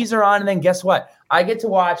Hokies are on, and then guess what? I get to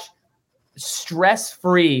watch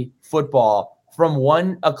stress-free football from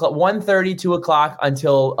 1:30, 2 o'clock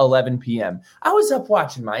until 11 p.m. I was up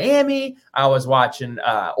watching Miami. I was watching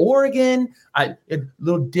Oregon. A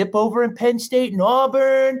little dip over in Penn State and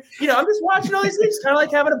Auburn. I'm just watching all these things, kind of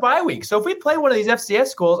like having a bye week. So if we play one of these FCS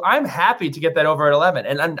schools, I'm happy to get that over at 11.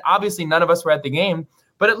 And obviously none of us were at the game,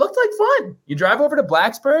 but it looked like fun. You drive over to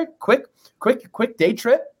Blacksburg, quick day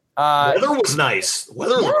trip. Weather was nice.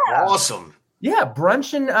 Weather was awesome. Yeah,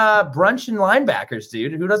 brunch and linebackers,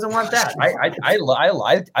 dude. Who doesn't want that? I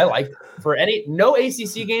like it. For no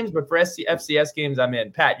ACC games, but for FCS games, I'm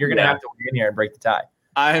in. Pat, you're gonna have to weigh in here and break the tie.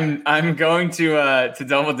 I'm going to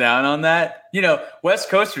double down on that. West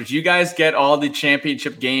Coasters, you guys get all the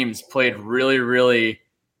championship games played really, really.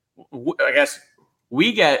 I guess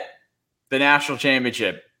we get the national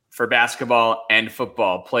championship for basketball and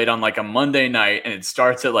football played on a Monday night, and it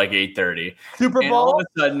starts at 8:30. Super Bowl. And all of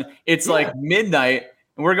a sudden, it's midnight,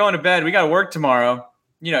 and we're going to bed. We got to work tomorrow.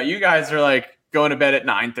 You guys are going to bed at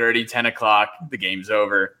 9:30, 10 o'clock. The game's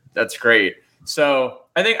over. That's great. So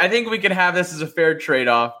I think we can have this as a fair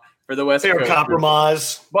trade-off for the West Coast. Fair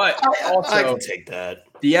compromise. But also, I can take that.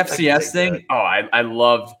 The FCS thing. Oh, I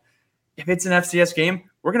love. If it's an FCS game,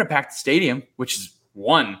 we're going to pack the stadium, which is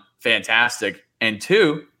one, fantastic, and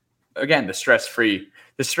two, again, the stress-free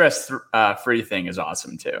thing is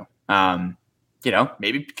awesome too.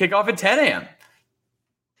 Maybe kick off at 10 a.m.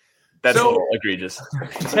 That's a little egregious.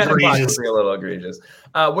 10 o'clock is a little egregious.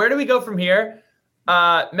 Where do we go from here?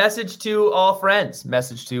 Message to all friends,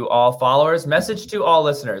 message to all followers, message to all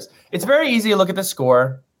listeners. It's very easy to look at the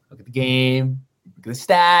score, look at the game, look at the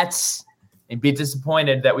stats, and be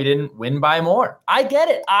disappointed that we didn't win by more. I get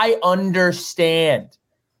it. I understand.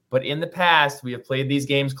 But in the past, we have played these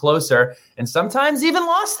games closer and sometimes even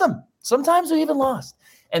lost them. Sometimes we even lost.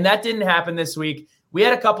 And that didn't happen this week. We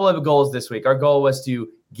had a couple of goals this week. Our goal was to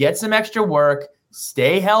get some extra work,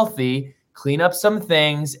 stay healthy, clean up some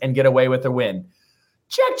things, and get away with a win.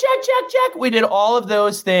 Check. We did all of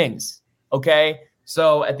those things. Okay?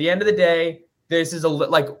 So at the end of the day, this is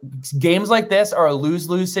games like this are a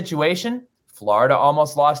lose-lose situation. Florida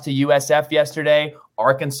almost lost to USF yesterday.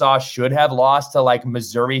 Arkansas should have lost to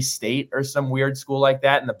Missouri State or some weird school like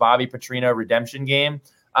that in the Bobby Petrino redemption game.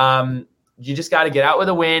 You just got to get out with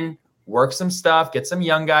a win, work some stuff, get some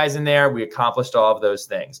young guys in there. We accomplished all of those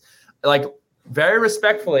things. Very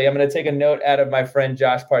respectfully, I'm going to take a note out of my friend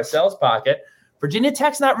Josh Parcells' pocket. Virginia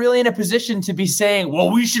Tech's not really in a position to be saying,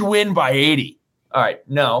 well, we should win by 80. All right,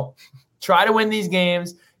 no. try to win these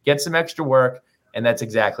games, get some extra work, and that's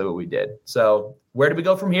exactly what we did. So where do we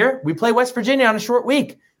go from here? We play West Virginia on a short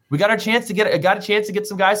week. We got a chance to get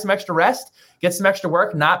some guys some extra rest, get some extra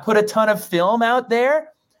work, not put a ton of film out there.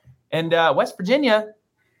 And West Virginia,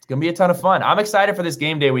 it's gonna be a ton of fun. I'm excited for this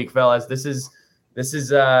game day week, fellas. This is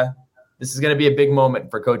gonna be a big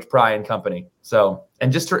moment for Coach Pry and company. So,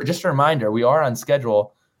 and just a reminder, we are on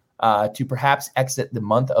schedule to perhaps exit the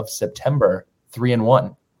month of September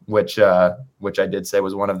 3-1, which I did say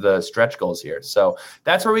was one of the stretch goals here. So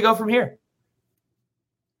that's where we go from here.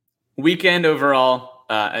 Weekend overall.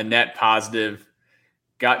 A net positive.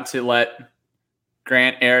 Got to let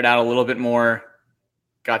Grant air it out a little bit more.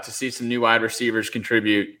 Got to see some new wide receivers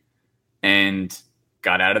contribute, and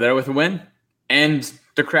got out of there with a win. And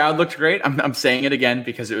the crowd looked great. I'm saying it again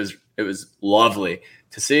because it was lovely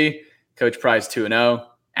to see. Coach Pry's 2-0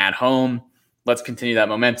 at home. Let's continue that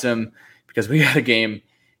momentum because we got a game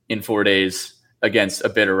in 4 days against a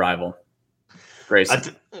bitter rival.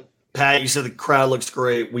 Grayson. Pat, you said the crowd looks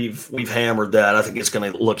great. We've hammered that. I think it's going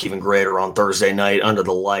to look even greater on Thursday night under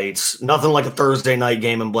the lights. Nothing like a Thursday night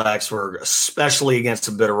game in Blacksburg, especially against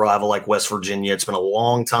a bitter rival like West Virginia. It's been a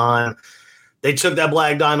long time. They took that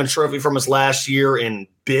Black Diamond Trophy from us last year in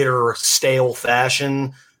bitter, stale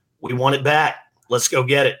fashion. We want it back. Let's go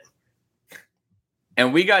get it.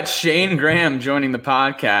 And we got Shane Graham joining the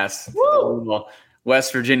podcast. Woo!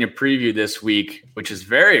 West Virginia preview this week, which is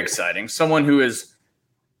very exciting. Someone who is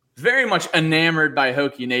very much enamored by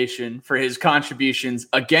Hokie Nation for his contributions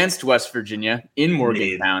against West Virginia in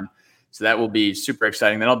Morgantown. So that will be super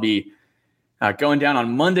exciting. That'll be going down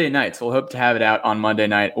on Monday night. So we'll hope to have it out on Monday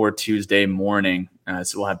night or Tuesday morning.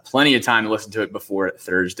 So we'll have plenty of time to listen to it before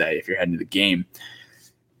Thursday if you're heading to the game.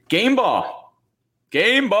 Game ball.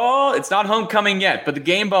 It's not homecoming yet, but the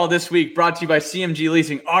game ball this week brought to you by CMG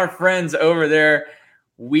Leasing, our friends over there.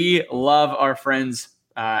 We love our friends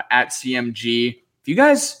at CMG. If you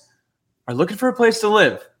guys are looking for a place to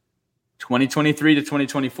live, 2023 to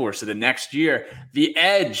 2024, so the next year, the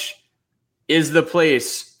Edge is the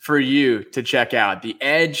place for you to check out. The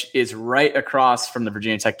Edge is right across from the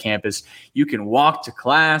Virginia Tech campus. You can walk to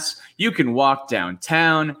class. You can walk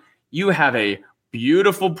downtown. You have a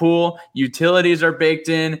beautiful pool. Utilities are baked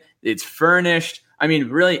in. It's furnished. I mean,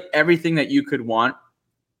 really everything that you could want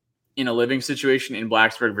in a living situation in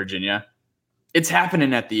Blacksburg, Virginia, it's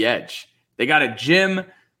happening at the Edge. They got a gym.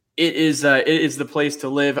 It is the place to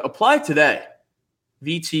live. Apply today.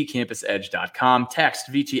 VTCampusEdge.com.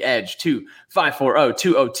 Text VTEdge to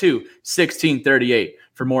 540-202-1638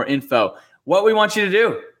 for more info. What we want you to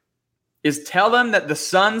do is tell them that the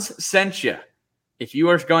Suns sent you. If you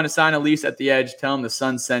are going to sign a lease at the Edge, tell them the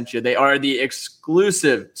Suns sent you. They are the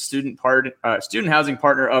exclusive student housing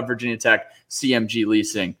partner of Virginia Tech, CMG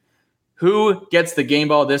Leasing. Who gets the game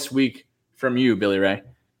ball this week from you, Billy Ray?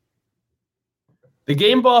 The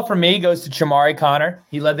game ball for me goes to Chamari Connor.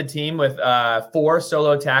 He led the team with 4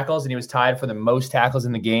 solo tackles, and he was tied for the most tackles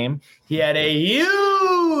in the game. He had a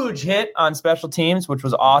huge hit on special teams, which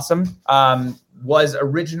was awesome. Was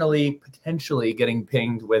originally potentially getting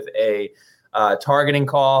pinged with a targeting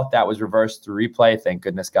call that was reversed through replay. Thank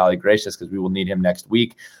goodness, golly gracious, because we will need him next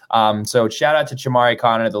week. So shout out to Chamari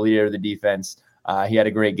Connor, the leader of the defense. He had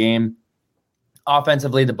a great game.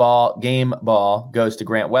 Offensively, the game ball goes to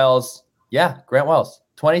Grant Wells. Yeah, Grant Wells,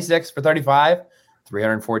 26 for 35,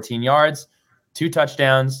 314 yards, 2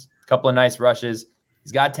 touchdowns, a couple of nice rushes.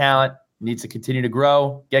 He's got talent, needs to continue to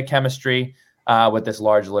grow, get chemistry with this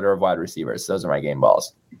large litter of wide receivers. Those are my game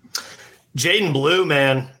balls. Jaden Blue,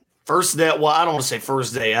 man, first day, well, I don't want to say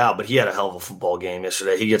first day out, but he had a hell of a football game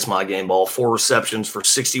yesterday. He gets my game ball, 4 receptions for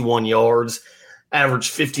 61 yards,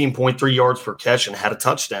 averaged 15.3 yards per catch, and had a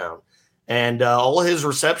touchdown. And all his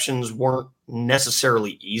receptions weren't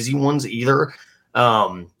necessarily easy ones either.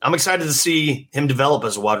 I'm excited to see him develop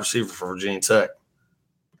as a wide receiver for Virginia Tech.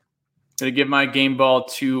 Going to give my game ball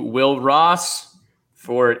to Will Ross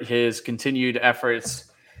for his continued efforts,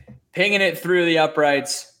 pinging it through the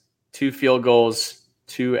uprights, 2 field goals,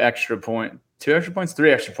 3 extra points,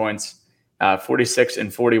 46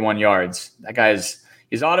 and 41 yards. That guy's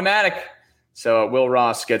he's automatic. So Will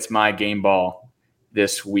Ross gets my game ball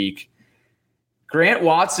this week. Grant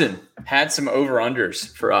Watson had some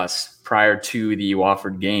over-unders for us prior to the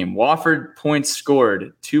Wofford game. Wofford points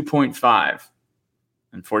scored 2.5.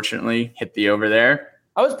 Unfortunately, hit the over there.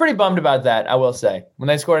 I was pretty bummed about that, I will say. When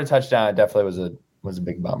they scored a touchdown, it definitely was a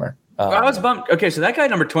big bummer. I was bummed. Okay, so that guy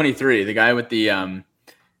number 23, the guy with the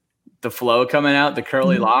flow coming out, the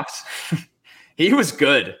curly locks, he was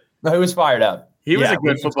good. No, he was fired up. He was a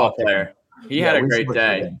good football player. He had a great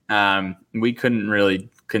day. We couldn't really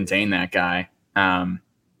contain that guy.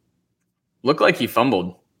 looked like he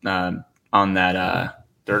fumbled on that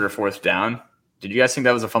third or fourth down. Did you guys think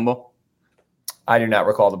that was a fumble? I do not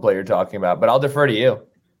recall the play you're talking about, but I'll defer to you.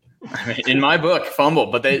 I mean, in my book, fumble,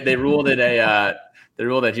 but they ruled it they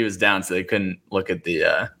ruled that he was down, so they couldn't look at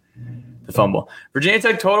the fumble. Virginia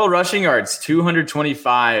Tech total rushing yards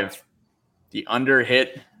 225. The under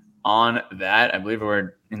hit on that, I believe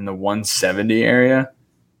we're in the 170 area.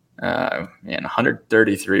 And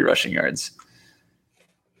 133 rushing yards.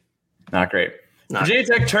 Not great. Virginia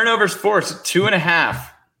Tech turnovers forced 2.5.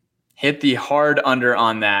 Hit the hard under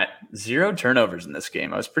on that. 0 turnovers in this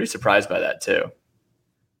game. I was pretty surprised by that too.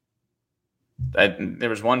 There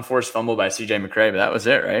was one forced fumble by CJ McCray, but that was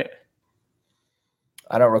it, right?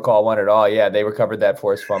 I don't recall one at all. Yeah, they recovered that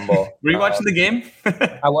forced fumble. Were you watching the game?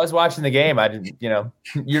 I was watching the game. I didn't,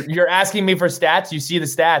 you're asking me for stats. You see the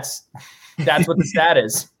stats. That's what the stat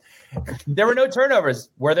is. There were no turnovers.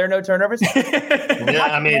 Were there no turnovers? Yeah,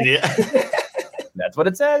 I mean, yeah. That's what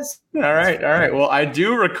it says. All right. Well, I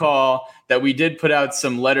do recall that we did put out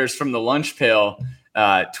some letters from the lunch pail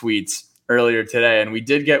tweets earlier today, and we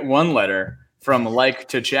did get one letter from Like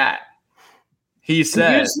to Chat. He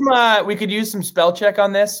said we could use some spell check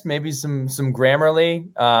on this, maybe some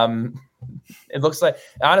Grammarly. It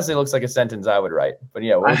honestly looks like a sentence I would write. But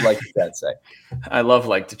yeah, what would Like to Chat say? I love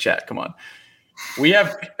Like to Chat. Come on. We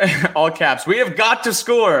have all caps. We have got to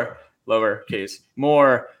score lowercase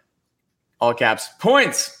more all caps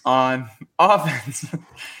points on offense.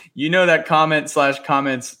 You know that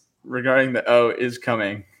comments regarding the O is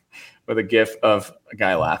coming with a gif of a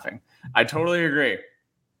guy laughing. I totally agree.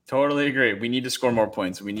 We need to score more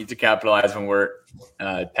points. We need to capitalize when we're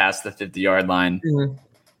past the 50-yard line. Mm-hmm.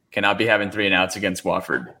 Cannot be having 3 and outs against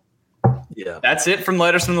Wofford. Yeah, that's it from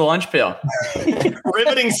letters from the lunch pail.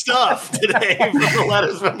 Riveting stuff today from the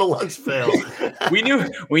letters from the lunch pail. we knew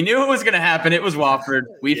it was going to happen. It was Wofford.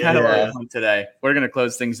 We've had a lot of fun today. We're going to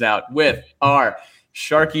close things out with our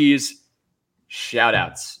Sharkies shout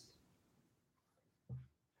outs.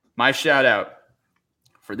 My shout out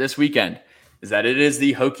for this weekend is that it is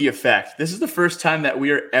the Hokie Effect. This is the first time that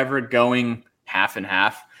we are ever going half and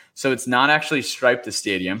half. So it's not actually striped the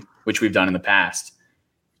stadium, which we've done in the past.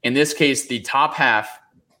 In this case, the top half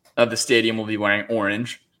of the stadium will be wearing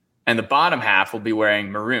orange, and the bottom half will be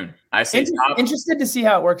wearing maroon. I say top. Interested to see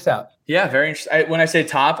how it works out. Yeah, very interesting. When I say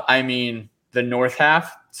top, I mean the north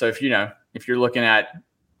half. So if you're looking at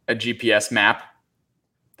a GPS map,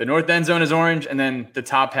 the north end zone is orange, and then the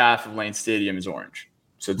top half of Lane Stadium is orange.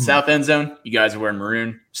 So the south end zone, you guys are wearing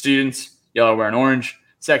maroon. Students, y'all are wearing orange.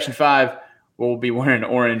 Section 5 will be wearing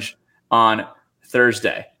orange on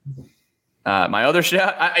Thursday. My other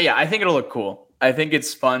shout, I think it'll look cool. I think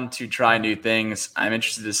it's fun to try new things. I'm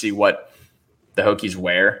interested to see what the Hokies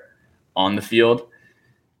wear on the field.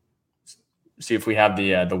 See if we have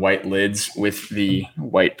the white lids with the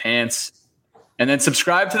white pants. And then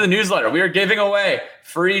subscribe to the newsletter. We are giving away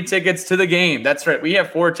free tickets to the game. That's right. We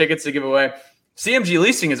have 4 tickets to give away. CMG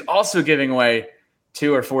Leasing is also giving away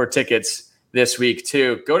 2 or 4 tickets this week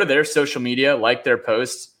too. Go to their social media, like their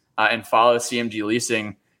posts, and follow CMG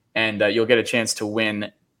Leasing. And you'll get a chance to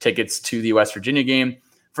win tickets to the West Virginia game.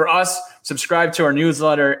 For us, subscribe to our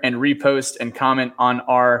newsletter and repost and comment on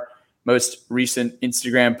our most recent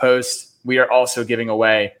Instagram posts. We are also giving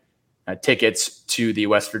away tickets to the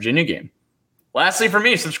West Virginia game. Lastly, for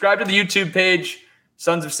me, subscribe to the YouTube page,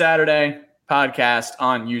 Sons of Saturday podcast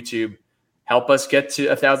on YouTube. Help us get to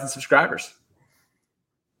 1,000 subscribers.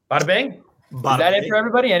 Bada bing. Is that it for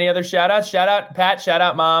everybody? Any other shout outs? Shout out Pat, shout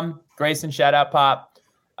out Mom, Grayson, shout out Pop.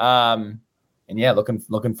 And yeah,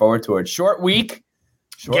 looking forward to it. Short week.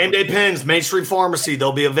 Game day pins, Main Street Pharmacy.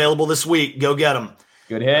 They'll be available this week. Go get them.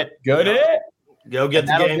 Good hit. Go get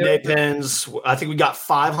the game day pins. I think we got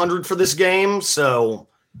 500 for this game, so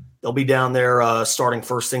they'll be down there starting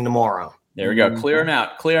first thing tomorrow. There we go. Clear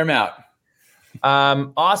them out.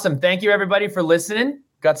 Awesome. Thank you everybody for listening.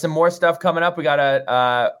 Got some more stuff coming up.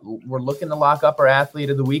 We're looking to lock up our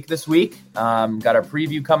athlete of the week this week. Got our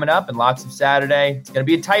preview coming up and lots of Saturday. It's going to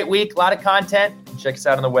be a tight week, a lot of content. Check us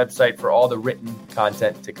out on the website for all the written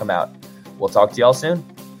content to come out. We'll talk to y'all soon.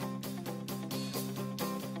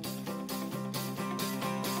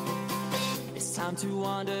 It's time to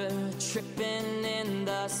wander, tripping in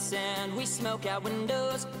the sand. We smoke out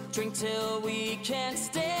windows, drink till we can't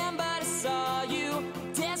stand. But I saw you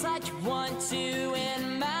dance like you want to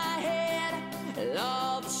in my head. And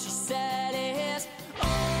all that she said is, oh,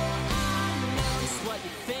 I know just what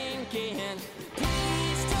you're thinking.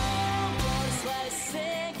 Please don't go, just let it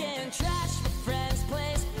sink in. Trash your friend's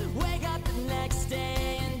place, wake up the next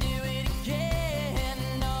day and do it again.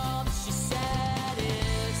 And all that she said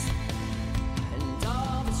is, and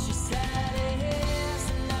all that she said is,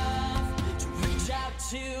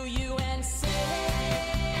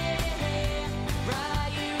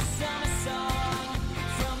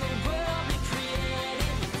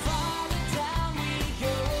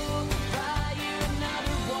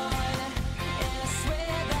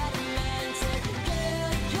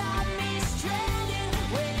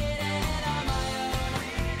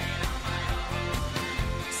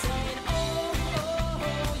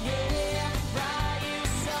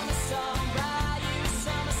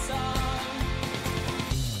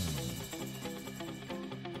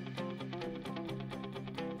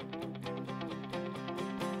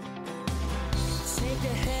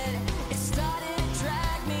 ahead.